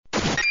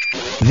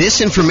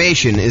This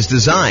information is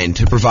designed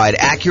to provide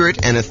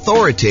accurate and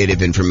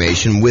authoritative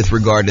information with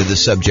regard to the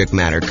subject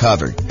matter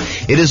covered.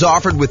 It is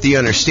offered with the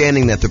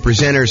understanding that the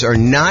presenters are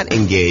not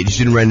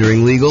engaged in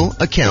rendering legal,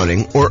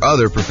 accounting, or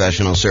other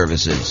professional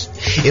services.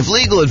 If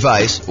legal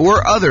advice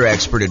or other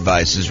expert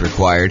advice is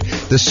required,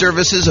 the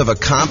services of a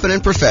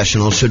competent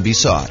professional should be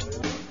sought.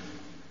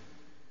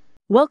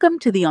 Welcome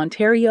to the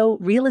Ontario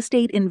Real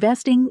Estate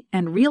Investing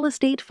and Real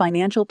Estate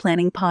Financial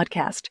Planning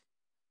Podcast.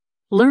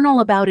 Learn all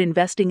about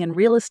investing in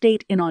real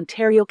estate in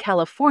Ontario,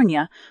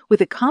 California,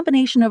 with a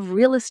combination of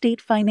real estate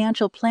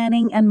financial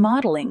planning and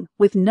modeling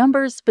with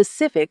numbers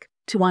specific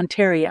to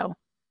Ontario.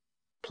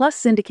 Plus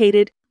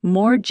syndicated,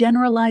 more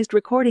generalized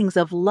recordings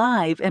of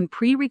live and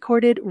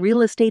pre-recorded real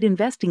estate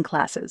investing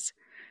classes,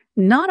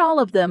 not all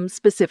of them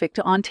specific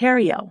to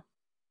Ontario.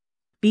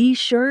 Be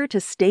sure to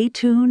stay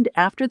tuned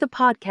after the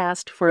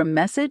podcast for a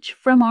message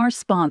from our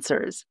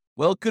sponsors.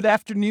 Well, good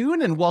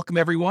afternoon and welcome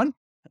everyone.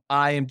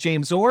 I am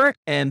James Orr,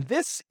 and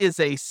this is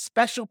a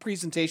special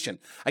presentation.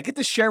 I get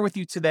to share with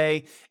you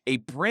today a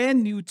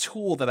brand new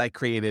tool that I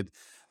created,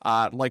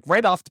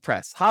 right off the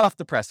press, hot off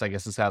the press, I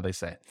guess is how they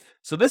say it.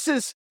 So this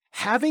is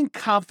having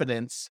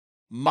confidence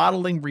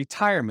modeling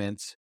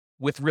retirement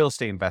with real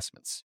estate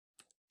investments.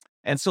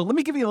 And so let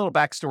me give you a little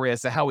backstory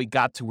as to how we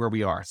got to where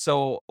we are.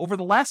 So over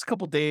the last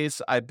couple of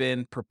days, I've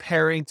been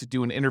preparing to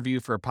do an interview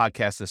for a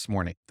podcast this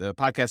morning. The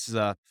podcast is,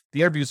 the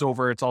interview's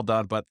over, it's all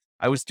done, but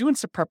I was doing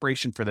some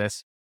preparation for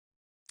this.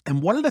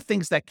 And one of the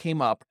things that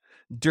came up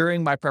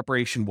during my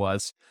preparation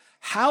was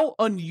how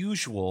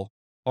unusual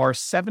are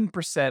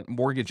 7%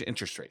 mortgage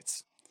interest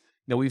rates.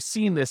 Now, we've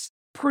seen this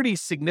pretty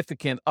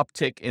significant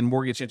uptick in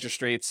mortgage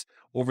interest rates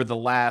over the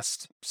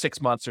last 6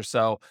 months or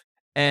so.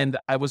 And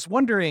I was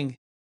wondering,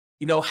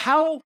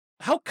 how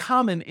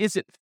common is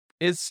it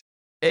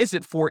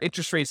for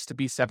interest rates to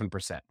be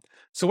 7%?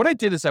 So what I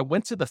did is I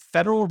went to the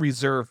Federal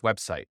Reserve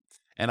website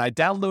and I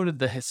downloaded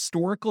the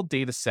historical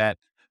data set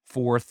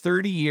for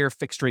 30-year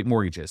fixed rate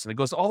mortgages. And it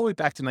goes all the way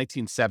back to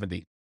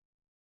 1970.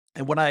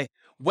 And when I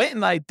went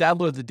and I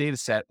downloaded the data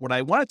set, what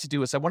I wanted to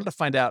do is I wanted to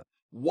find out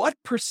what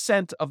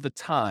percent of the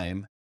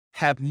time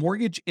have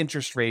mortgage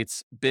interest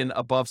rates been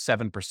above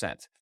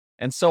 7%.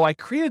 And so I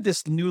created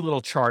this new little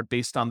chart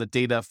based on the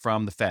data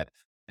from the Fed.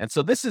 And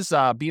so this is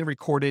being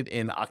recorded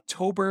in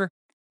October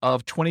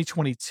of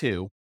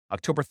 2022,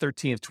 October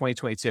 13th,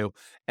 2022.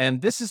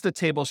 And this is the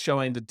table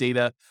showing the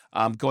data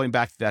going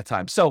back to that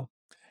time. So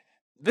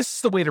this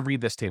is the way to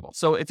read this table.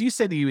 So if you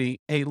say to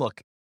me, hey,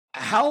 look,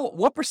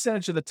 what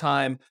percentage of the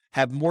time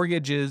have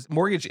mortgage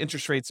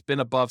interest rates been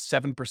above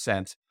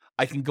 7%?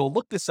 I can go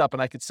look this up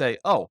and I could say,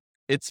 oh,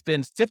 it's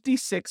been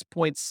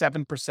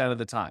 56.7% of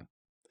the time.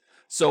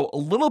 So a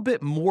little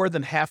bit more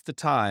than half the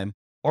time,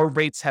 our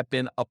rates have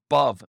been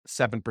above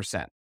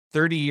 7%,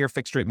 30-year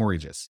fixed rate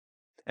mortgages.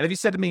 And if you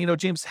said to me,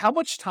 James, how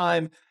much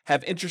time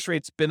have interest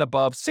rates been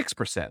above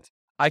 6%?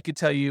 I could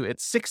tell you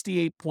it's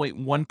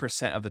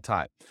 68.1% of the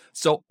time.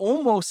 So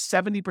almost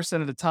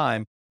 70% of the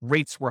time,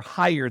 rates were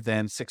higher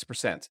than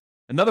 6%.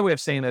 Another way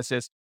of saying this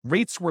is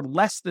rates were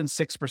less than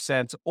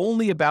 6%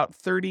 only about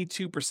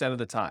 32% of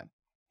the time.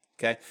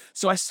 Okay.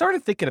 So I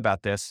started thinking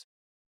about this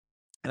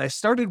and I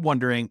started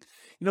wondering,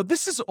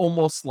 this is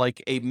almost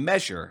like a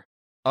measure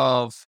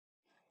of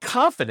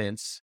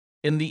confidence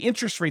in the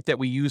interest rate that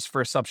we use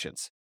for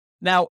assumptions.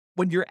 Now,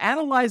 when you're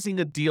analyzing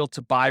a deal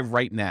to buy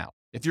right now,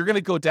 if you're going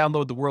to go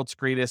download the world's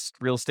greatest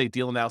real estate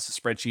deal analysis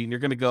spreadsheet and you're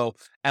going to go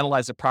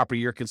analyze a property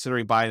you're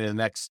considering buying in the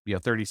next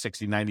 30,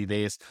 60, 90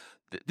 days,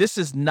 this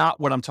is not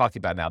what I'm talking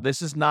about now.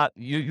 This is not,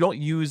 you don't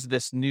use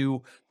this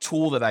new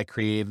tool that I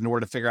created in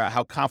order to figure out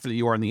how confident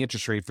you are in the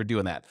interest rate for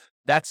doing that.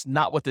 That's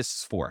not what this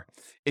is for.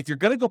 If you're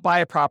going to go buy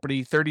a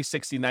property 30,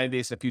 60, 90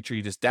 days in the future,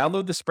 you just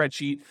download the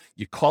spreadsheet,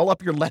 you call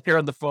up your lender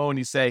on the phone,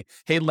 you say,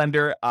 hey,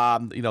 lender,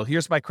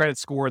 here's my credit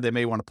score. They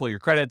may want to pull your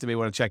credit. They may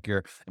want to check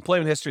your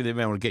employment history. They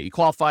may want to get you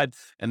qualified.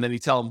 And then you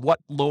tell them what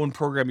loan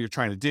program you're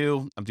trying to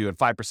do. I'm doing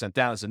 5%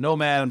 down as a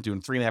nomad. I'm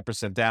doing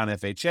 3.5% down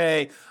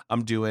FHA.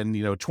 I'm doing,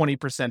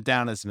 20%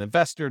 down as an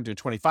investor. I'm doing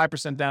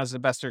 25% down as an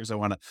investor because I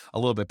want a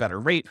little bit better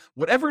rate.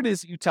 Whatever it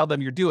is you tell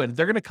them you're doing,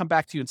 they're going to come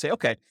back to you and say,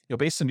 okay,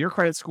 based on your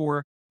credit score,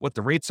 what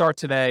the rates are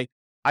today,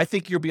 I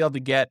think you'll be able to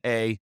get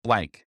a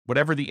blank,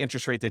 whatever the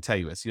interest rate they tell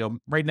you is.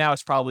 Right now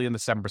it's probably in the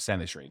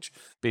 7% range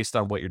based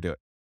on what you're doing.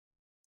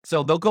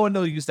 So they'll go and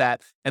they'll use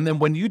that. And then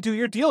when you do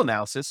your deal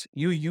analysis,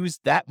 you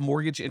use that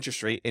mortgage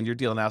interest rate in your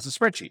deal analysis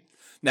spreadsheet.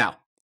 Now,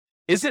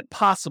 is it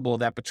possible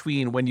that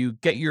between when you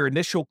get your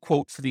initial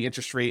quote for the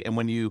interest rate and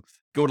when you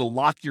go to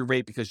lock your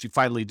rate because you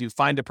finally do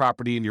find a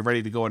property and you're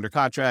ready to go under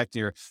contract,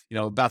 you're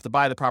about to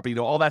buy the property,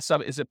 all that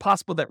stuff, is it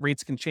possible that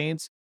rates can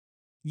change?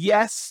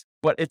 Yes,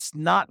 but it's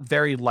not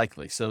very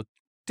likely. So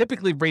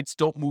typically rates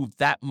don't move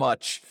that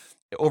much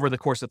over the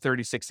course of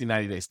 30, 60,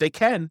 90 days. They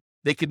can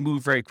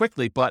move very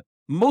quickly, but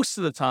most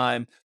of the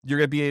time you're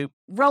going to be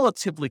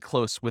relatively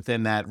close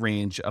within that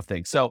range of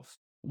things. So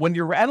when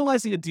you're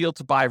analyzing a deal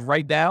to buy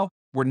right now,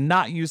 we're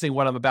not using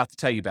what I'm about to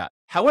tell you about.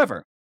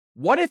 However,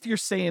 what if you're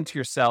saying to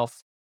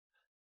yourself,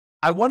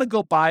 I want to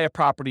go buy a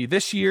property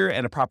this year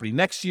and a property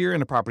next year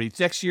and a property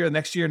next year,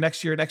 next year,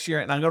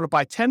 and I'm going to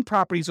buy 10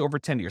 properties over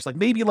 10 years. Like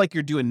maybe like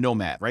you're doing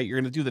Nomad, right? You're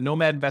going to do the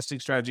Nomad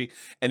investing strategy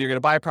and you're going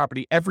to buy a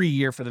property every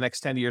year for the next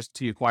 10 years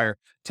until you acquire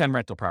 10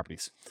 rental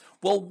properties.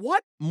 Well,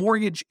 what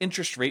mortgage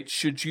interest rate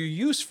should you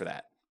use for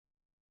that?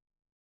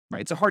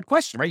 Right? It's a hard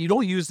question, right? You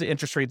don't use the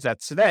interest rates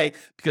that's today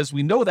because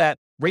we know that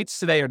rates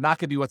today are not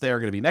going to be what they are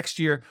going to be next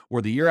year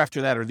or the year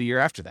after that or the year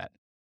after that.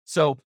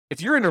 So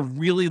if you're in a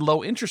really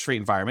low interest rate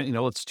environment,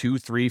 it's 2,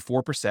 3,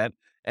 4%,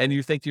 and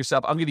you think to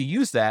yourself, I'm going to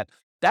use that,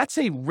 that's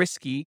a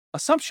risky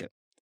assumption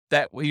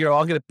that, I'm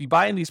going to be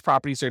buying these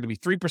properties. They're going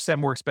to be 3%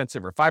 more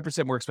expensive or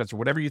 5% more expensive,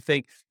 whatever you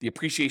think the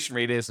appreciation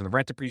rate is and the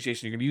rent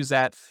appreciation, you're going to use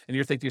that. And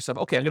you're thinking to yourself,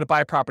 okay, I'm going to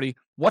buy a property.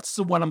 What's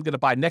the one I'm going to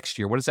buy next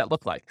year? What does that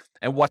look like?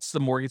 And what's the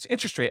mortgage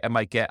interest rate I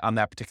might get on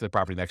that particular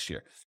property next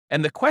year?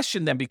 And the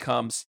question then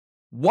becomes,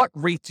 what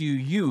rate do you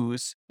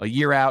use a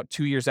year out,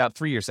 2 years out,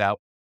 3 years out?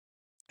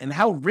 And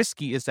how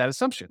risky is that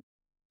assumption?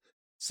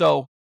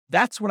 So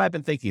that's what I've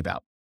been thinking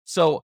about.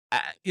 So,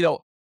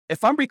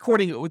 if I'm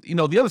recording,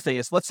 the other thing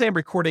is, let's say I'm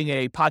recording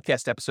a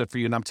podcast episode for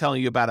you and I'm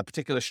telling you about a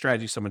particular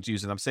strategy someone's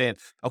using. I'm saying,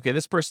 okay,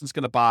 this person's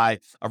going to buy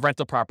a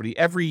rental property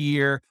every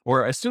year,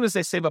 or as soon as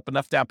they save up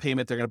enough down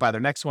payment, they're going to buy their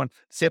next one.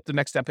 Save up the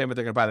next down payment,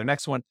 they're going to buy their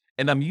next one.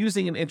 And I'm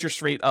using an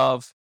interest rate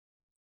of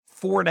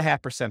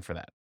 4.5% for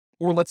that.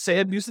 Or let's say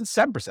I'm using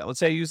 7%. Let's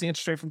say I'm using the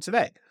interest rate from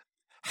today.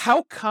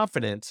 How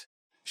confident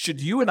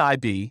should you and I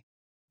be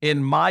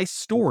in my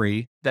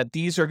story that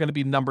these are going to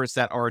be numbers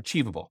that are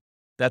achievable,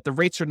 that the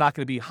rates are not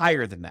going to be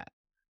higher than that?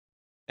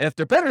 And if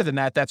they're better than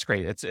that, that's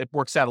great. It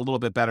works out a little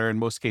bit better in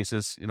most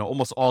cases,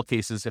 almost all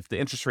cases. If the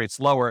interest rate's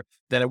lower,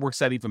 then it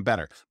works out even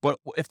better. But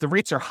if the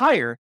rates are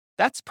higher,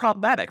 that's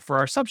problematic for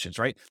our assumptions,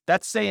 right?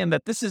 That's saying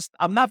that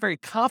I'm not very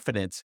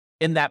confident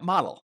in that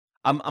model.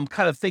 I'm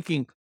kind of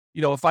thinking,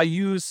 if I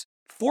use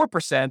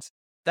 4%,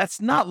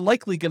 that's not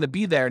likely going to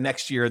be there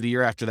next year or the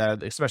year after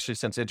that, especially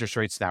since interest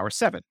rates now are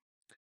 7%.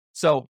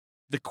 So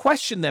the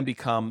question then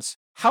becomes,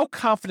 how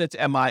confident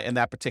am I in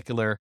that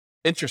particular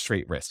interest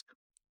rate risk?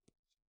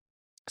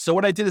 So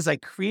what I did is I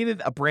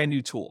created a brand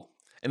new tool,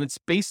 and it's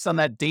based on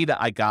that data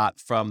I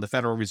got from the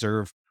Federal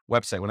Reserve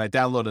website. When I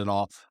downloaded it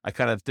all, I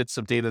kind of did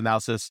some data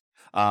analysis,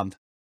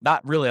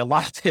 not really a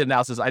lot of data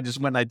analysis. I just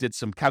went and I did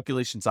some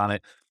calculations on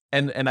it.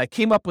 And I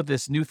came up with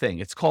this new thing.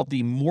 It's called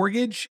the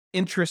Mortgage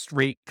Interest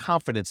Rate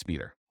Confidence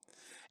Meter.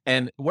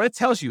 And what it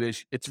tells you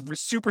is it's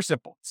super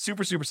simple,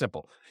 super, super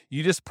simple.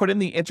 You just put in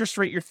the interest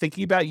rate you're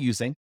thinking about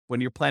using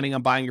when you're planning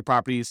on buying your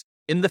properties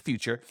in the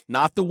future,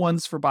 not the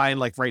ones for buying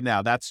like right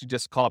now. That's, you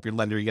just call up your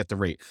lender, you get the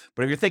rate.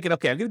 But if you're thinking,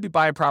 okay, I'm going to be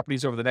buying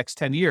properties over the next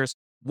 10 years,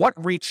 what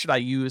rate should I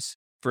use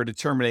for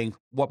determining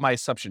what my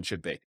assumption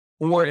should be?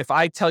 Or if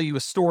I tell you a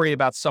story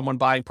about someone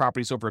buying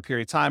properties over a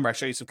period of time, or I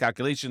show you some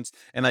calculations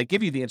and I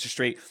give you the interest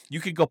rate, you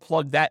could go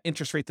plug that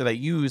interest rate that I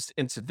used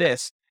into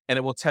this, and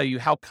it will tell you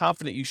how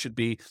confident you should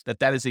be that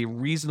that is a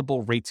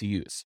reasonable rate to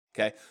use.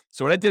 Okay.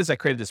 So what I did is I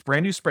created this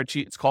brand new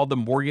spreadsheet. It's called the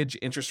Mortgage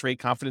Interest Rate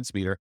Confidence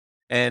Meter.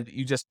 And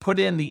you just put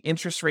in the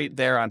interest rate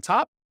there on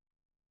top,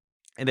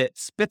 and it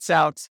spits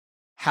out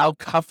how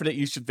confident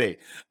you should be,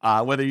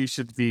 whether you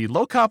should be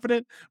low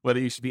confident, whether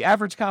you should be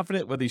average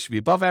confident, whether you should be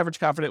above average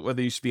confident,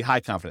 whether you should be high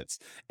confidence.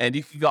 And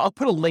you can go, I'll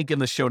put a link in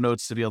the show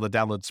notes to be able to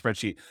download the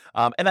spreadsheet.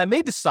 And I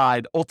may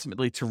decide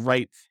ultimately to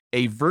write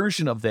a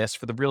version of this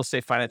for the Real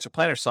Estate Financial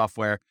Planner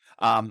software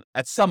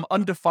at some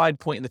undefined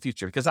point in the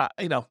future, because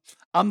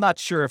I'm not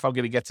sure if I'm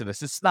going to get to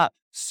this. It's not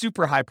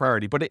super high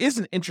priority, but it is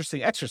an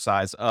interesting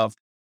exercise of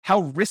how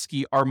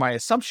risky are my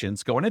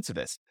assumptions going into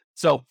this.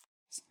 So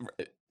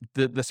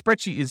the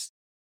spreadsheet is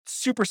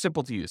super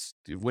simple to use.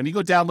 When you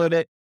go download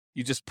it,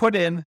 you just put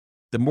in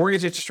the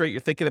mortgage interest rate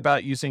you're thinking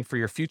about using for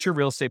your future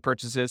real estate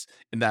purchases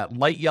in that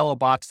light yellow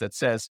box that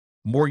says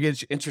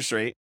mortgage interest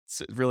rate.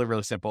 It's really,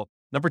 really simple.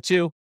 Number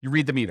 2, you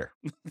read the meter.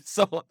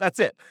 So that's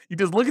it. You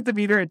just look at the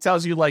meter. It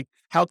tells you like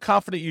how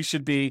confident you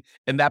should be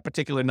in that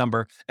particular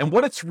number. And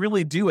what it's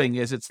really doing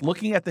is it's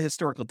looking at the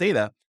historical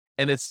data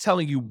and it's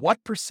telling you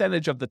what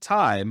percentage of the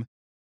time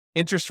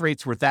interest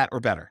rates were that or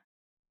better.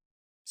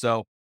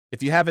 So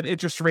if you have an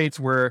interest rates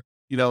where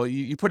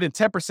you put in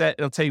 10%,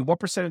 it'll tell you what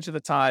percentage of the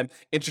time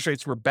interest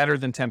rates were better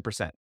than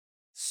 10%.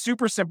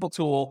 Super simple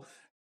tool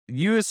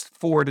used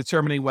for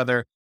determining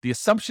whether the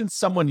assumptions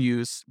someone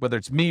used, whether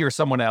it's me or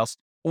someone else,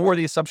 or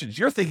the assumptions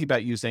you're thinking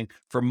about using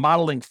for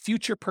modeling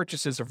future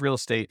purchases of real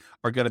estate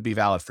are going to be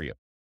valid for you.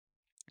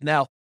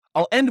 Now,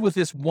 I'll end with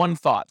this one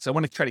thought. So I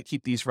want to try to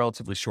keep these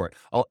relatively short.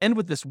 I'll end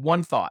with this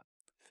one thought.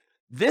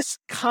 This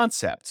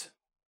concept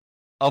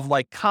of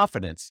like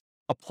confidence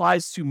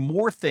applies to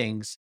more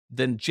things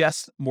than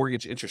just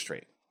mortgage interest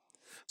rate.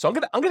 So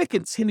I'm going to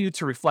continue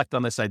to reflect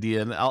on this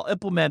idea, and I'll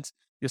implement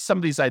some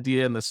of these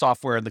ideas in the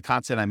software and the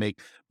content I make.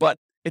 But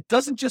it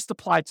doesn't just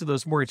apply to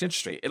those mortgage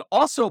interest rate. It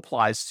also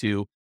applies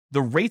to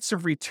the rates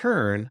of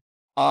return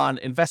on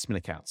investment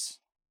accounts.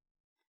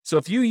 So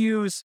if you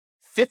use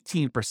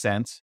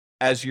 15%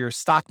 as your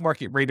stock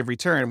market rate of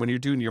return when you're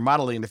doing your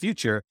modeling in the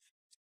future,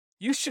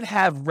 you should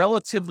have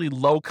relatively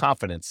low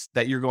confidence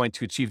that you're going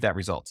to achieve that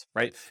result,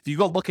 right? If you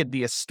go look at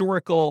the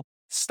historical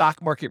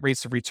stock market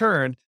rates of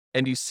return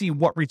and you see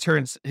what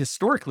returns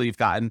historically you've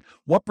gotten,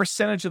 what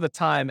percentage of the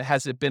time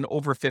has it been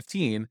over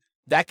 15?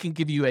 That can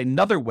give you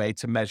another way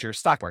to measure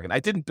stock market. I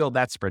didn't build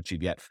that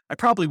spreadsheet yet. I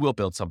probably will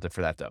build something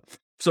for that though.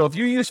 So if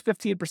you use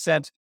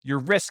 15%, your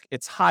risk,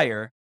 it's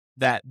higher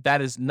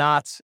that is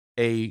not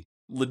a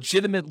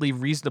legitimately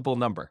reasonable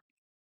number.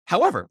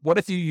 However, what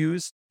if you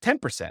use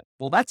 10%?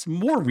 Well, that's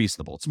more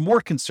reasonable. It's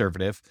more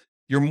conservative.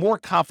 You're more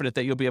confident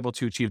that you'll be able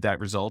to achieve that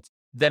result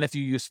than if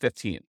you use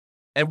 15.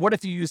 And what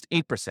if you used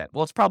 8%?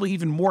 Well, it's probably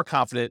even more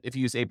confident if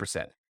you use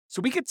 8%.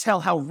 So we could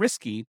tell how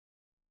risky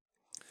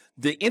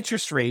the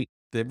interest rate,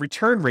 the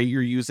return rate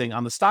you're using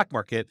on the stock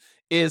market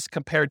is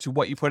compared to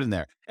what you put in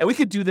there. And we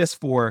could do this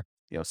for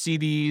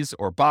CDs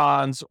or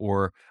bonds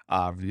or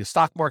the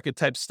stock market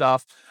type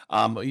stuff.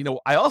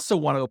 I also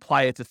want to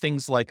apply it to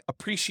things like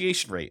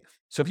appreciation rate.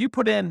 So if you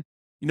put in,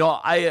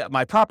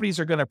 my properties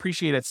are going to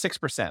appreciate at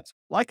 6%.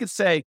 Well, I could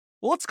say,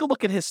 well, let's go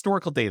look at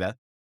historical data.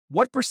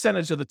 What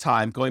percentage of the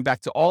time, going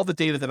back to all the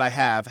data that I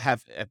have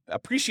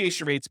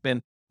appreciation rates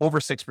been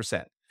over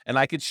 6%? And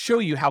I could show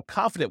you how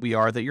confident we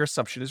are that your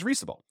assumption is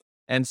reasonable.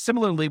 And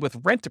similarly with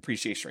rent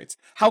appreciation rates,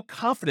 how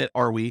confident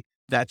are we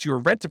that your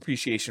rent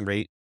appreciation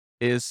rate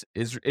is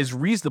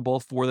reasonable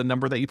for the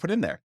number that you put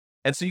in there?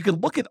 And so you can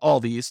look at all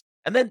these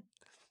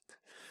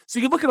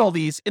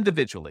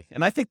individually.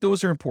 And I think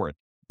those are important.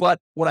 But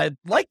what I'd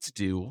like to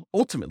do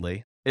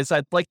ultimately is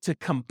I'd like to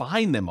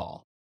combine them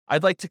all.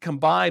 I'd like to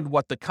combine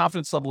what the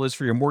confidence level is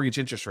for your mortgage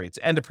interest rates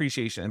and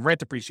appreciation and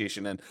rent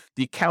appreciation and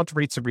the account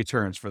rates of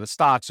returns for the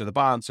stocks or the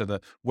bonds or the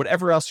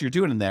whatever else you're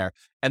doing in there,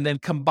 and then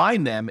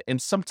combine them in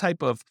some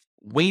type of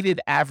weighted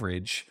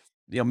average,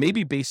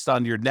 maybe based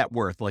on your net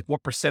worth, like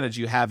what percentage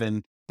you have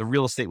in the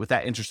real estate with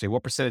that interest rate,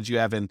 what percentage you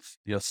have in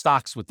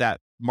stocks with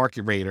that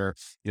market rate, or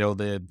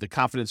the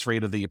confidence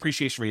rate of the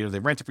appreciation rate or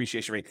the rent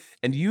appreciation rate,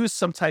 and use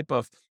some type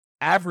of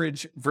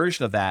average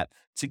version of that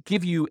to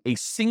give you a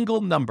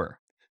single number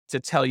to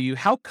tell you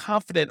how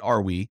confident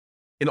are we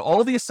in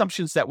all the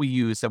assumptions that we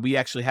use that we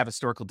actually have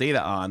historical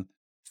data on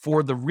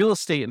for the real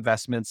estate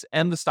investments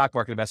and the stock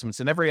market investments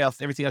and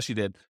everything else you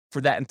did for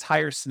that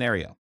entire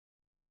scenario.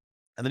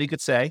 And then you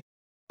could say,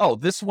 oh,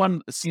 this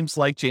one seems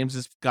like James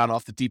has gone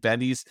off the deep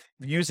end. He's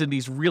using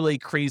these really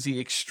crazy,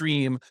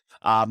 extreme,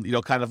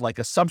 kind of like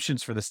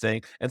assumptions for this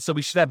thing. And so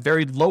we should have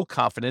very low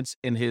confidence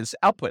in his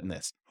output in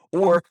this.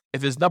 Or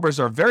if his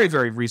numbers are very,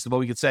 very reasonable,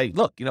 we could say,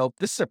 look,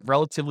 this is a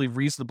relatively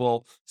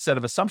reasonable set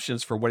of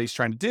assumptions for what he's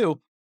trying to do.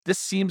 This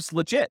seems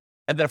legit.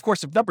 And then, of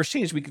course, if numbers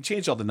change, we can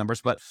change all the numbers.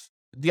 But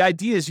the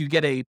idea is you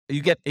get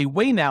a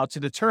way now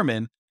to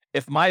determine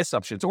if my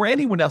assumptions or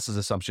anyone else's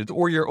assumptions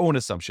or your own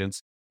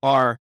assumptions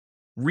are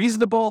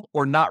reasonable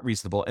or not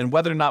reasonable, and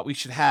whether or not we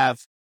should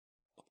have,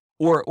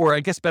 or I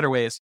guess better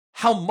way is,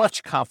 how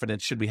much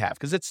confidence should we have?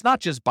 Because it's not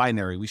just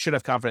binary. We should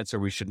have confidence or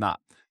we should not.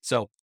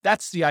 So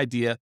that's the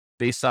idea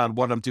based on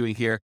what I'm doing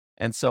here.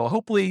 And so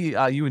hopefully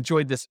you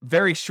enjoyed this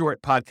very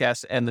short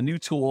podcast and the new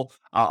tool.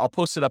 I'll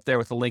post it up there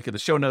with the link in the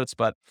show notes.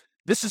 But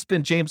this has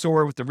been James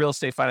Orr with the Real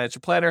Estate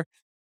Financial Planner.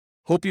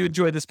 Hope you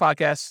enjoyed this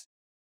podcast.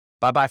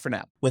 Bye-bye for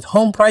now. With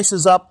home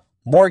prices up,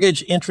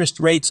 mortgage interest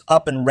rates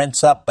up, and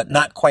rents up, but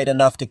not quite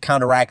enough to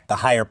counteract the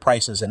higher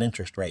prices and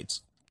interest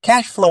rates,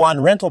 cash flow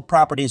on rental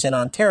properties in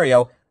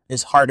Ontario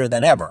is harder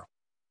than ever.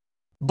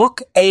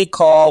 Book a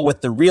call with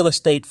the Real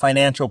Estate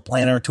Financial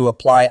Planner to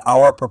apply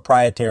our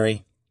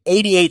proprietary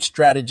 88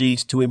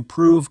 strategies to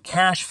improve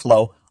cash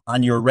flow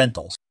on your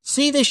rentals.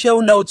 See the show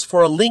notes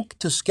for a link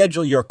to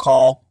schedule your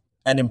call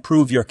and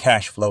improve your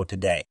cash flow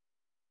today.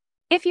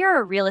 If you're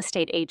a real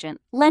estate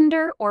agent,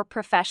 lender, or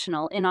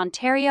professional in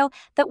Ontario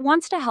that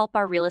wants to help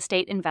our real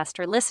estate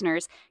investor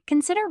listeners,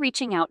 consider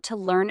reaching out to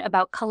learn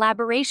about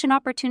collaboration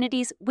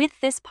opportunities with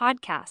this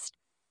podcast.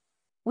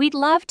 We'd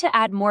love to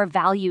add more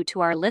value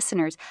to our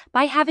listeners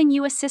by having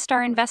you assist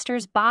our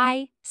investors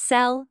buy,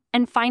 sell,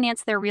 and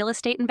finance their real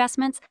estate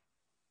investments.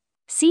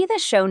 See the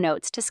show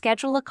notes to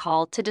schedule a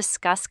call to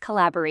discuss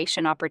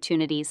collaboration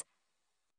opportunities.